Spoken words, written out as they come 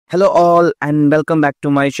Hello all and welcome back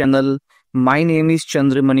to my channel. My name is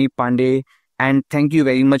Chandramani Pandey and thank you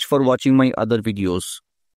very much for watching my other videos.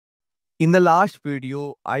 In the last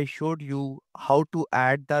video, I showed you how to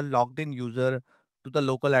add the logged in user to the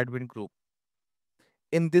local admin group.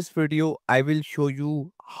 In this video, I will show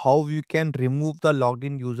you how you can remove the logged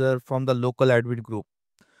in user from the local admin group.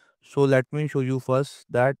 So let me show you first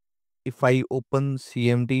that if I open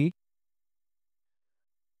CMD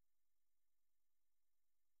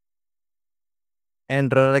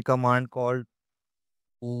and run a command called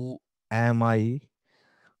who am I,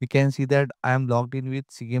 we can see that I am logged in with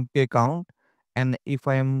CMP account, and if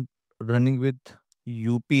I am running with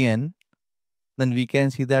UPN, then we can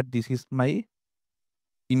see that this is my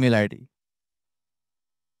email ID.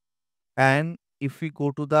 And if we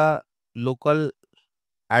go to the local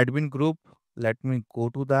admin group, let me go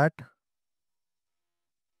to that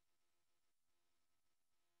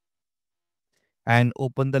and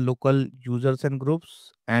open the local users and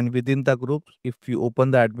groups. And within the groups, if you open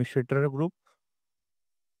the administrator group,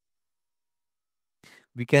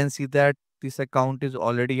 we can see that this account is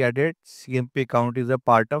already added. CMP account is a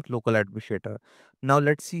part of local administrator. Now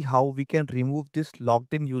let's see how we can remove this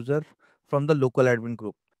logged in user from the local admin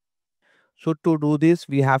group. So to do this,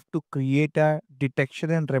 we have to create a detection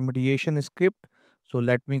and remediation script. So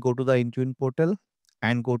let me go to the Intune portal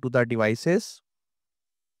and go to the devices.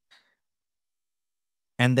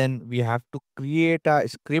 And then we have to create a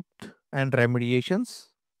script and remediations.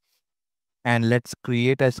 And let's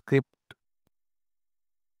create a script.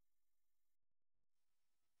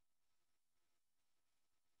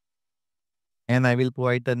 And I will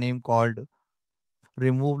provide the name called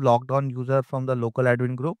remove logged on user from the local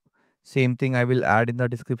admin group. Same thing I will add in the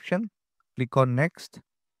description. Click on next.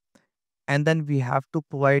 And then we have to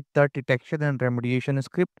provide the detection and remediation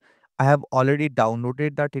script. I have already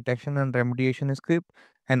downloaded the detection and remediation script,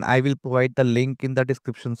 and I will provide the link in the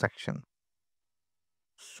description section.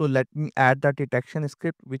 So let me add the detection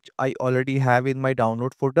script which I already have in my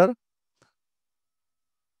download folder.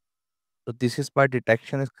 So this is my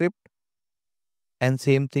detection script, and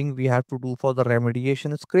same thing we have to do for the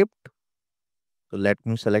remediation script. So let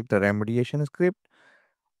me select the remediation script,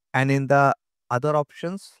 and in the other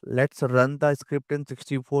options, let's run the script in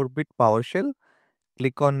 64-bit PowerShell.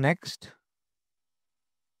 Click on next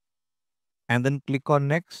and then click on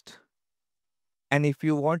next. And if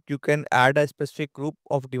you want, you can add a specific group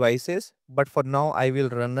of devices. But for now, I will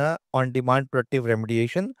run a on-demand proactive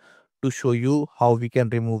remediation to show you how we can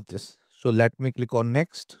remove this. So let me click on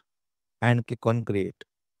next and click on create.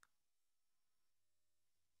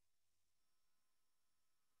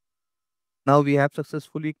 Now we have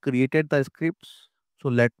successfully created the scripts. So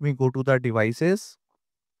let me go to the devices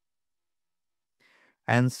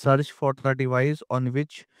and search for the device on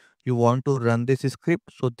which you want to run this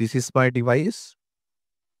script. So this is my device.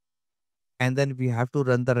 And then we have to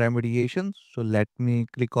run the remediation. So let me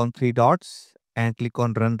click on three dots and click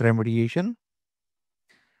on run remediation.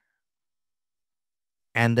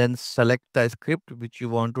 And then select the script which you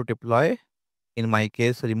want to deploy. In my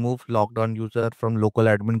case, remove logged on user from local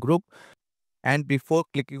admin group. And before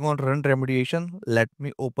clicking on run remediation, let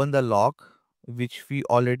me open the log which we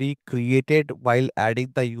already created while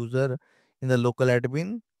adding the user in the local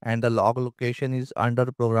admin, and the log location is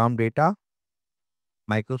under program data,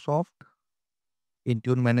 Microsoft,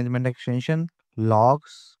 Intune management extension,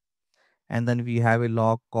 logs, and then we have a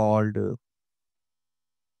log called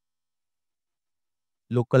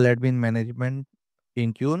local admin management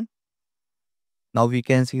Intune. Now we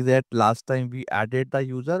can see that last time we added the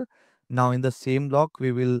user. Now in the same log,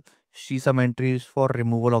 we will see some entries for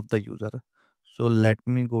removal of the user. So let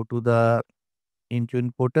me go to the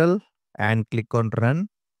Intune portal and click on run.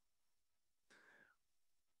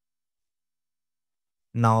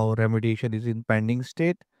 Now remediation is in pending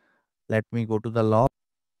state. Let me go to the log.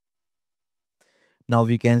 Now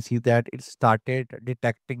we can see that it started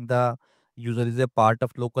detecting the user is a part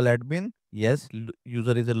of local admin. Yes,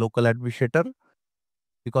 user is a local administrator.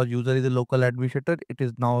 Because user is a local administrator, it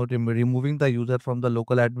is now removing the user from the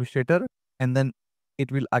local administrator, and then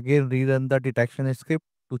it will again rerun the detection script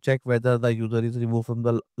to check whether the user is removed from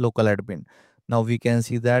the local admin. Now we can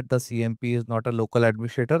see that the CMP is not a local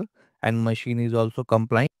administrator and machine is also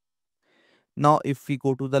compliant. Now if we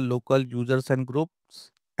go to the local users and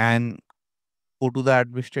groups and go to the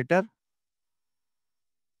administrator,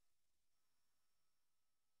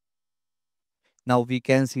 now we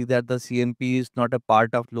can see that the CMP is not a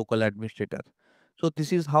part of local administrator. So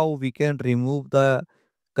this is how we can remove the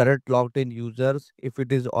current logged in users if it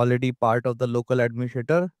is already part of the local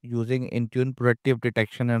administrator using Intune Proactive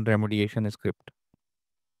Detection and Remediation script.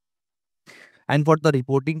 And for the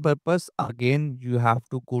reporting purpose, again, you have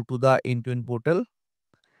to go to the Intune portal,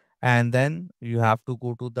 and then you have to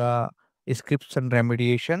go to the scripts and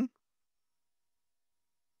remediation,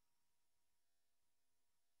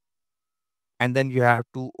 and then you have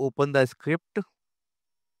to open the script.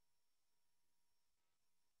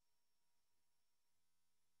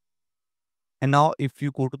 And now if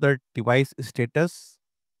you go to the device status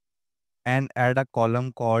and add a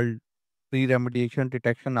column called pre-remediation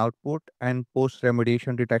detection output and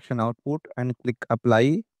post-remediation detection output and click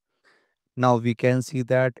apply. Now we can see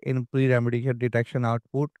that in pre-remediation detection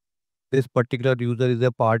output, this particular user is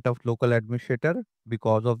a part of local administrator.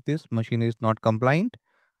 Because of this, machine is not compliant.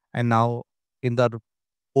 And now in the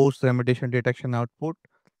post-remediation detection output,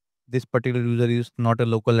 this particular user is not a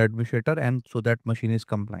local administrator, and so that machine is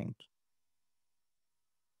compliant.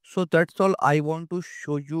 So that's all. I want to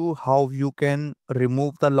show you how you can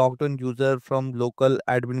remove the logged on user from local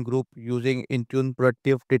admin group using Intune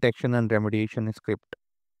Proactive Detection and Remediation script.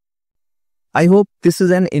 I hope this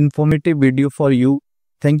is an informative video for you.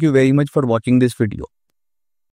 Thank you very much for watching this video.